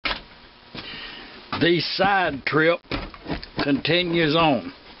The side trip continues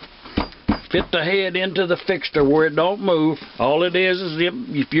on. Fit the head into the fixture where it don't move. All it is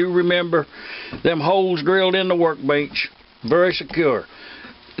if you remember them holes drilled in the workbench, very secure.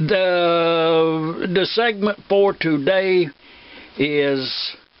 The segment for today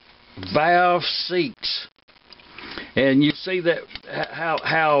is valve seats, and you see that how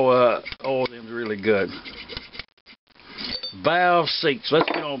oh, them's really good. Valve seats. Let's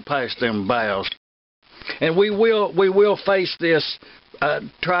get on past them valves, and we will face this.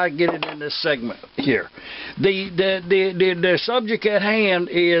 Try to get it in this segment here. The subject at hand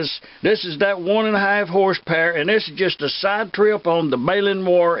is, this is that 1.5 horsepower, and this is just a side trip on the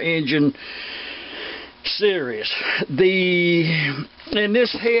Balin-Moore engine series. And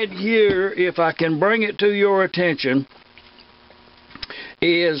this head here, if I can bring it to your attention,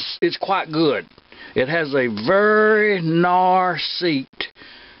 it's quite good. It has a very narrow seat,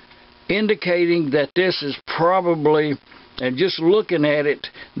 indicating that this is probably, and just looking at it,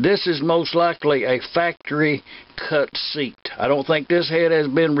 this is most likely a factory cut seat. I don't think this head has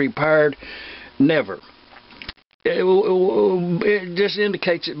been repaired, never. It just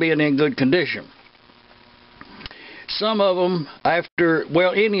indicates it being in good condition. Some of them,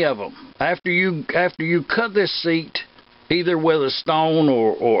 any of them, after you cut this seat, either with a stone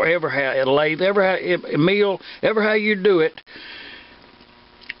or ever how a lathe, a mill, ever how you do it,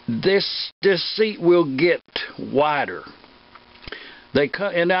 this seat will get wider. They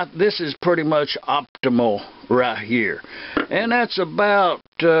cut, and this is pretty much optimal right here, and that's about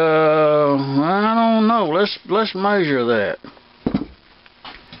I don't know. Let's measure that.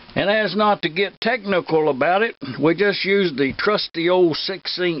 And as not to get technical about it, we just use the trusty old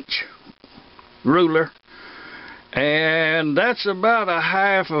 6-inch ruler, and that's about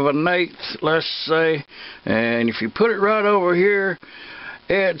 1/2 let's say. And if you put it right over here,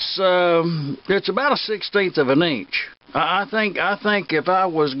 it's about 1/16 of an inch. I think if I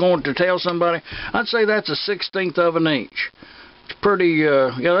was going to tell somebody, I'd say that's 1/16 of an inch. It's pretty,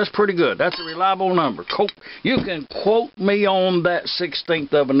 yeah, that's pretty good. That's a reliable number. You can quote me on that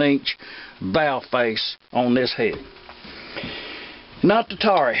 1/16 of an inch valve face on this head. Not to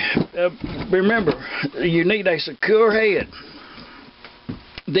tarry. Remember, you need a secure head.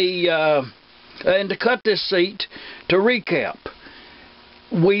 And to cut this seat, to recap,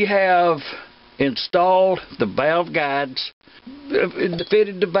 we have installed the valve guides,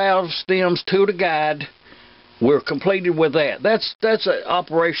 fitted the valve stems to the guide. We're completed with that. That's an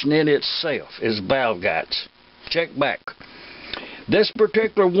operation in itself, is valve guides. Check back. This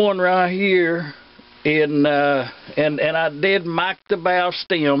particular one right here, and I did mic the valve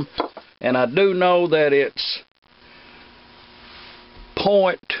stem, and I do know that it's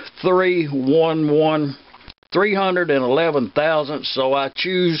 0.311, 311 thousandths, so I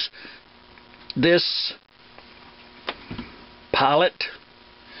choose this pilot.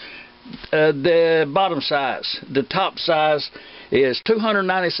 The bottom size, the top size is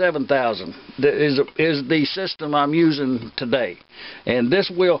 297,000. Is the system I'm using today, and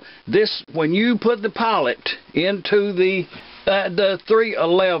this when you put the pilot into the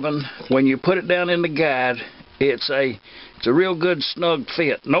 311, when you put it down in the guide, it's a real good snug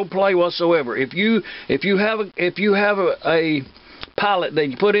fit, no play whatsoever. If you have a pilot that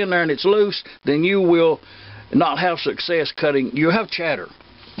you put in there and it's loose, then you will not have success cutting. You have chatter.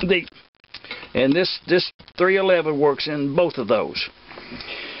 And this 311 works in both of those.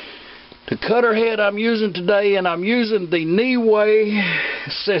 The cutter head I'm using today, and I'm using the Neway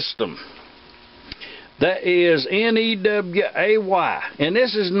system. That is Neway, and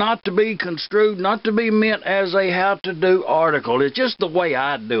this is not to be construed, not to be meant as a how-to-do article. It's just the way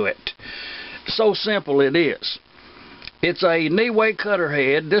I do it. So simple it is. It's a Neway cutter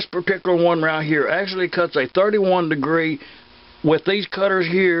head. This particular one right here actually cuts a 31 degree with these cutters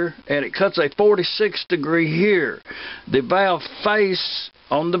here, and it cuts a 46 degree here. The valve face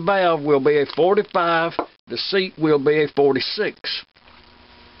on the valve will be a 45. The seat will be a 46.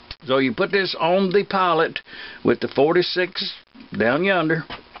 So you put this on the pilot with the 46 down yonder.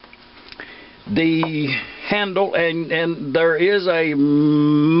 The handle, and there is a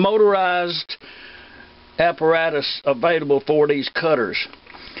motorized apparatus available for these cutters.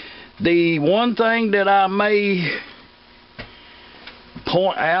 The one thing that I may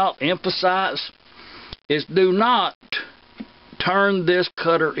point out, emphasize, is do not turn this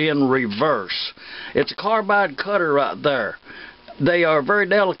cutter in reverse. It's a carbide cutter right there. They are very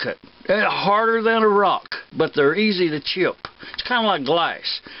delicate. They're harder than a rock, but they're easy to chip. It's kind of like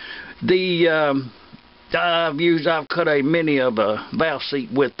glass. I've cut many of a valve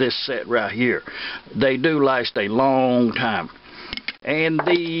seat with this set right here. They do last a long time. And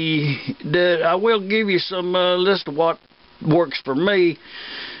I will give you some list of what works for me.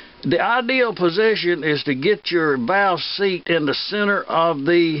 The ideal position is to get your valve seat in the center of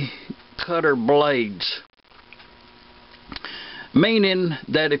the cutter blades. Meaning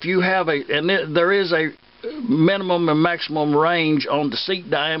that if you have there is a minimum and maximum range on the seat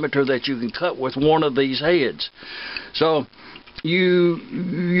diameter that you can cut with one of these heads. So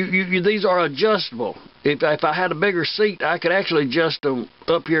these are adjustable. If I had a bigger seat, I could actually adjust them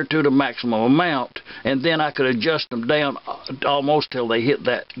up here to the maximum amount, and then I could adjust them down almost till they hit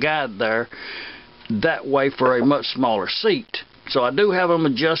that guide there, that way for a much smaller seat. So I do have them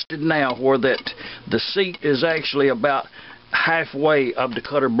adjusted now where that the seat is actually about halfway of the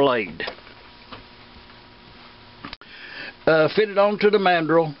cutter blade. Fitted onto the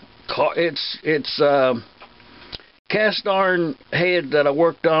mandrel. It's cast iron head that I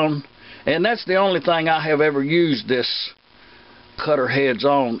worked on, and that's the only thing I have ever used this cutter heads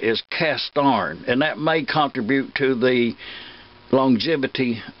on is cast iron, and that may contribute to the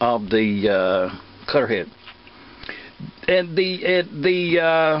longevity of the cutter head. And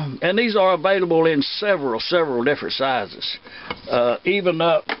these are available in several different sizes, even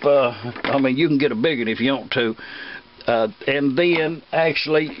up. I mean, you can get a big one if you want to. And then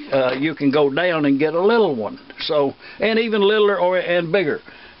actually you can go down and get a little one. So, and even littler and bigger.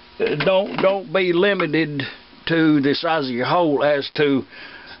 Don't be limited to the size of your hole as to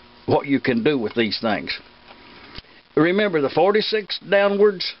what you can do with these things. Remember the 46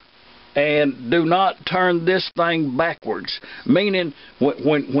 downwards, and do not turn this thing backwards. Meaning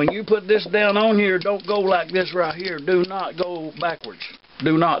when you put this down on here, don't go like this right here. Do not go backwards.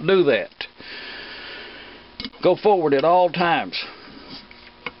 Do not do that. Go forward at all times.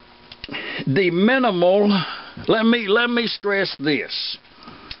 The minimal, let me stress this.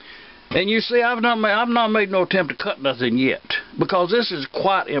 And you see, I've not made no attempt to cut nothing yet, because this is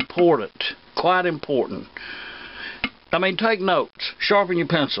quite important. Quite important. I mean, take notes. Sharpen your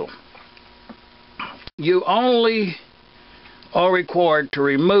pencil. You only are required to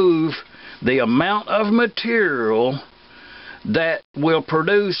remove the amount of material that will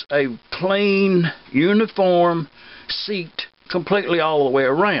produce a clean, uniform seat completely all the way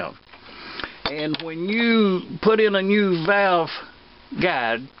around. And when you put in a new valve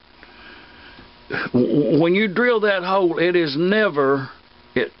guide, when you drill that hole, it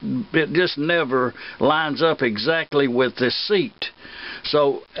just never lines up exactly with this seat.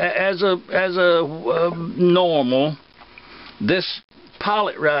 So as a normal, this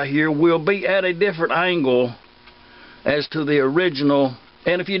pilot right here will be at a different angle as to the original.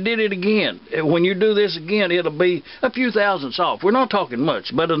 And if you did it again, when you do this again, it'll be a few thousandths off. We're not talking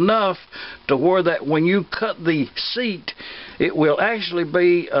much, but enough to where that when you cut the seat, it will actually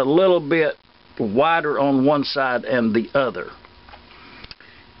be a little bit wider on one side and the other.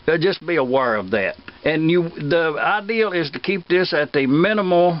 Just be aware of that. And the ideal is to keep this at the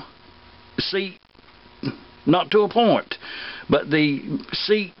minimal seat, not to a point, but the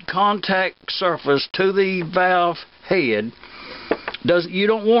seat contact surface to the valve head. You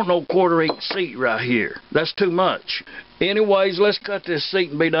don't want no 1/4 inch seat right here. That's too much. Anyways, let's cut this seat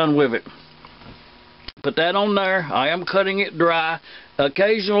and be done with it. Put that on there. I am cutting it dry.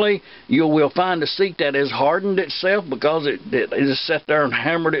 Occasionally, you will find a seat that has hardened itself because it just sat there and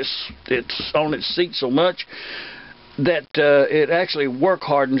hammered it's on its seat so much that it actually work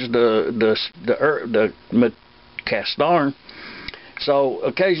hardens the cast iron. So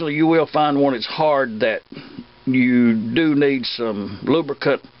occasionally you will find one that's hard that you do need some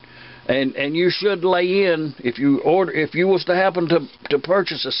lubricant, and you should lay in if you was to happen to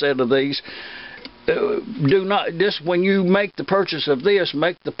purchase a set of these. Do not just when you make the purchase of this,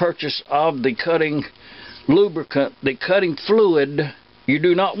 make the purchase of the cutting lubricant, the cutting fluid. You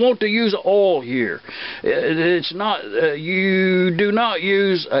do not want to use oil here. It's not. You do not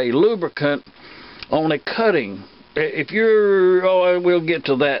use a lubricant on a cutting. If you're, we'll get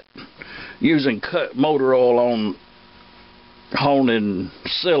to that. Using motor oil on honing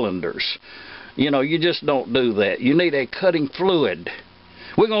cylinders, you just don't do that. You need a cutting fluid.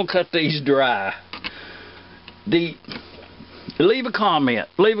 We're gonna cut these dry. Leave a comment.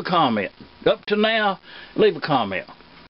 Up to now, leave a comment.